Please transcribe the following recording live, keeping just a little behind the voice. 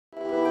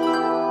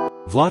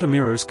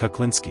Włodzimierz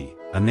Kukliński,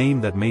 a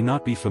name that may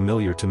not be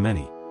familiar to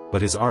many,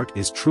 but his art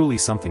is truly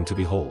something to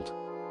behold.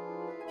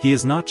 He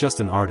is not just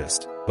an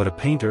artist, but a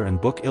painter and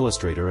book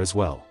illustrator as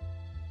well.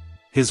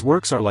 His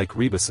works are like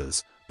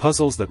rebuses,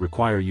 puzzles that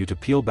require you to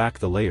peel back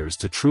the layers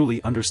to truly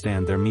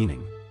understand their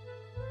meaning.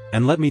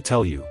 And let me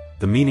tell you,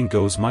 the meaning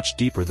goes much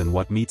deeper than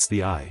what meets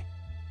the eye.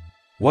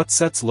 What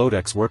sets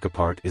Włodzimierz's work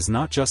apart is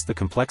not just the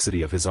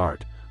complexity of his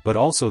art, but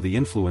also the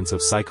influence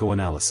of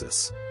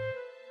psychoanalysis.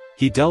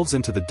 He delves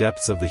into the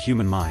depths of the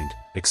human mind,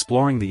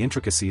 exploring the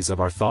intricacies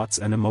of our thoughts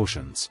and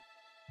emotions.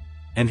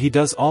 And he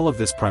does all of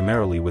this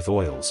primarily with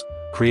oils,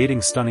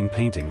 creating stunning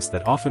paintings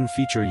that often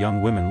feature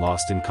young women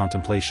lost in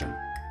contemplation.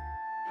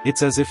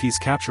 It's as if he's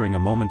capturing a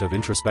moment of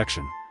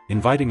introspection,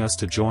 inviting us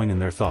to join in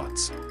their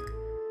thoughts.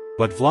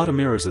 But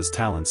Włodzimierz's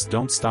talents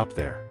don't stop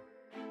there.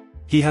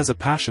 He has a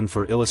passion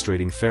for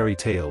illustrating fairy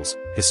tales,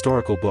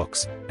 historical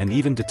books, and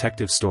even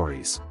detective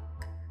stories.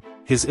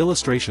 His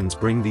illustrations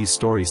bring these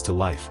stories to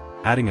life,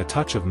 adding a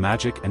touch of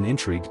magic and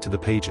intrigue to the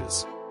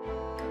pages.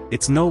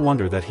 It's no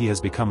wonder that he has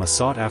become a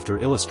sought-after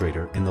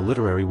illustrator in the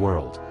literary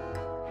world.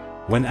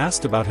 When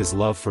asked about his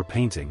love for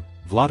painting,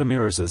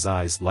 Włodzimierz's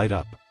eyes light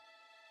up.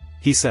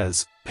 He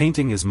says,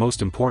 "Painting is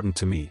most important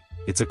to me."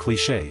 It's a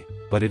cliché,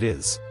 but it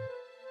is.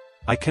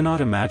 I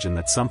cannot imagine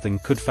that something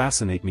could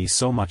fascinate me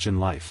so much in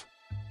life.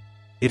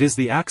 It is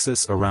the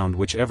axis around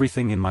which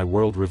everything in my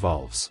world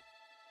revolves.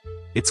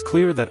 It's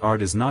clear that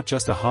art is not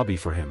just a hobby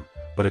for him,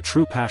 but a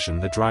true passion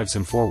that drives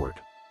him forward.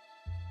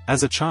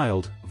 As a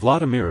child,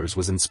 Włodzimierz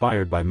was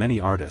inspired by many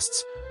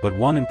artists, but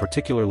one in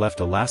particular left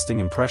a lasting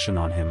impression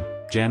on him,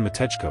 Jan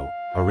Matejko,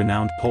 a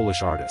renowned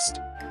Polish artist.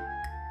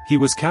 He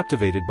was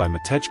captivated by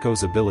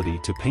Matejko's ability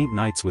to paint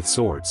knights with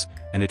swords,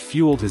 and it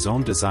fueled his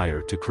own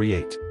desire to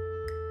create.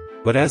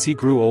 But as he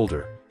grew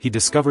older, he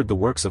discovered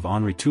the works of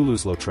Henri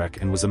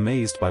Toulouse-Lautrec and was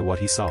amazed by what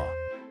he saw.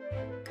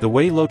 The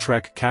way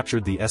Lautrec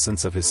captured the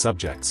essence of his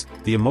subjects,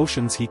 the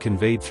emotions he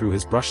conveyed through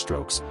his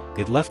brushstrokes,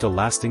 it left a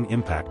lasting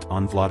impact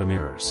on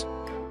Włodzimierz.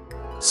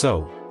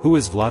 So, who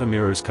is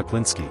Włodzimierz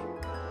Kukliński?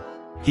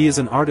 He is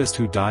an artist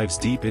who dives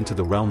deep into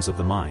the realms of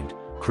the mind,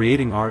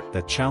 creating art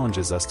that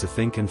challenges us to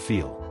think and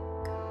feel.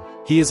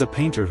 He is a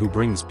painter who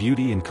brings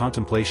beauty and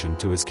contemplation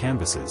to his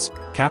canvases,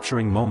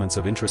 capturing moments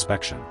of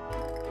introspection.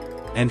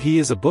 And he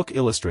is a book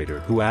illustrator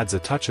who adds a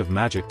touch of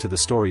magic to the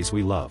stories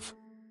we love.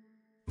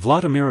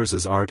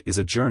 Włodzimierz's art is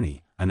a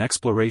journey, an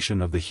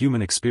exploration of the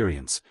human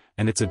experience,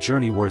 and it's a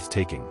journey worth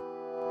taking.